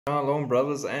Shalom,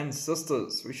 brothers and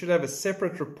sisters. We should have a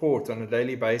separate report on a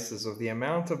daily basis of the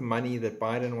amount of money that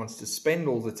Biden wants to spend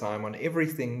all the time on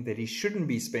everything that he shouldn't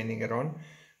be spending it on,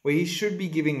 where he should be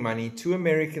giving money to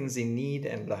Americans in need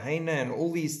and Lahaina and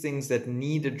all these things that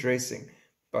need addressing.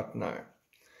 But no.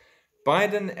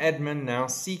 Biden admin now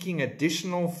seeking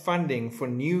additional funding for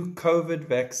new COVID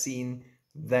vaccine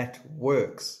that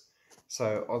works.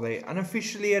 So are they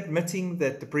unofficially admitting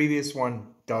that the previous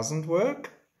one doesn't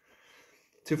work?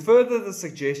 To further the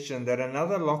suggestion that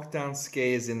another lockdown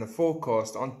scare is in the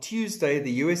forecast, on Tuesday,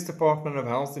 the U.S. Department of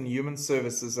Health and Human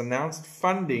Services announced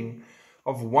funding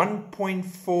of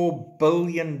 $1.4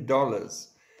 billion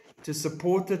to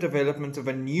support the development of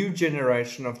a new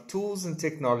generation of tools and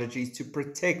technologies to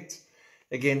protect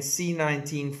against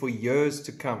C-19 for years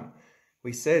to come.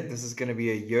 We said this is going to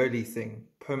be a yearly thing,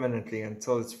 permanently,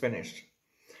 until it's finished.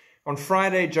 On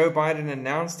Friday, Joe Biden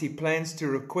announced he plans to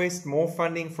request more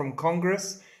funding from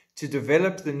Congress to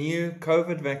develop the new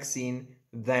COVID vaccine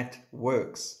that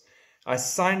works. I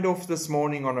signed off this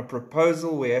morning on a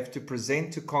proposal we have to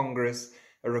present to Congress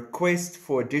a request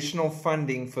for additional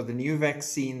funding for the new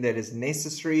vaccine that is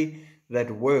necessary, that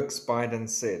works, Biden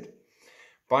said.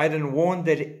 Biden warned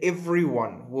that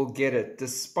everyone will get it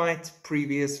despite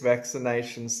previous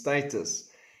vaccination status.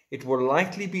 It will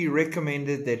likely be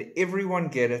recommended that everyone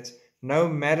get it, no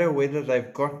matter whether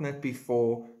they've gotten it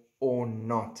before or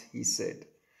not, he said.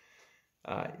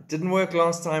 It didn't work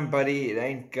last time, buddy. It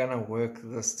ain't gonna work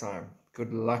this time.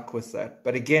 Good luck with that.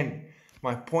 But again,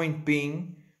 my point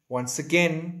being, once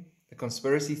again, the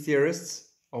conspiracy theorists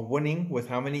are winning with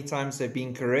how many times they've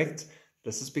been correct.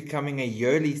 This is becoming a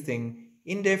yearly thing,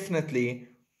 indefinitely,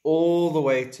 all the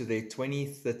way to their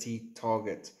 2030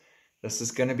 target. This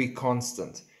is going to be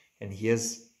constant. And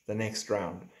here's the next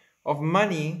round of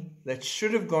money that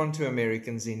should have gone to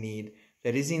Americans in need,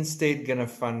 that is instead going to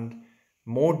fund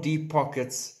more deep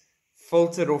pockets,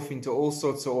 filtered off into all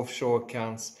sorts of offshore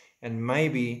accounts, and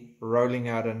maybe rolling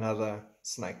out another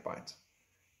snake bite.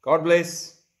 God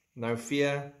bless, no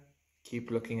fear, keep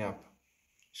looking up.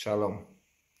 Shalom.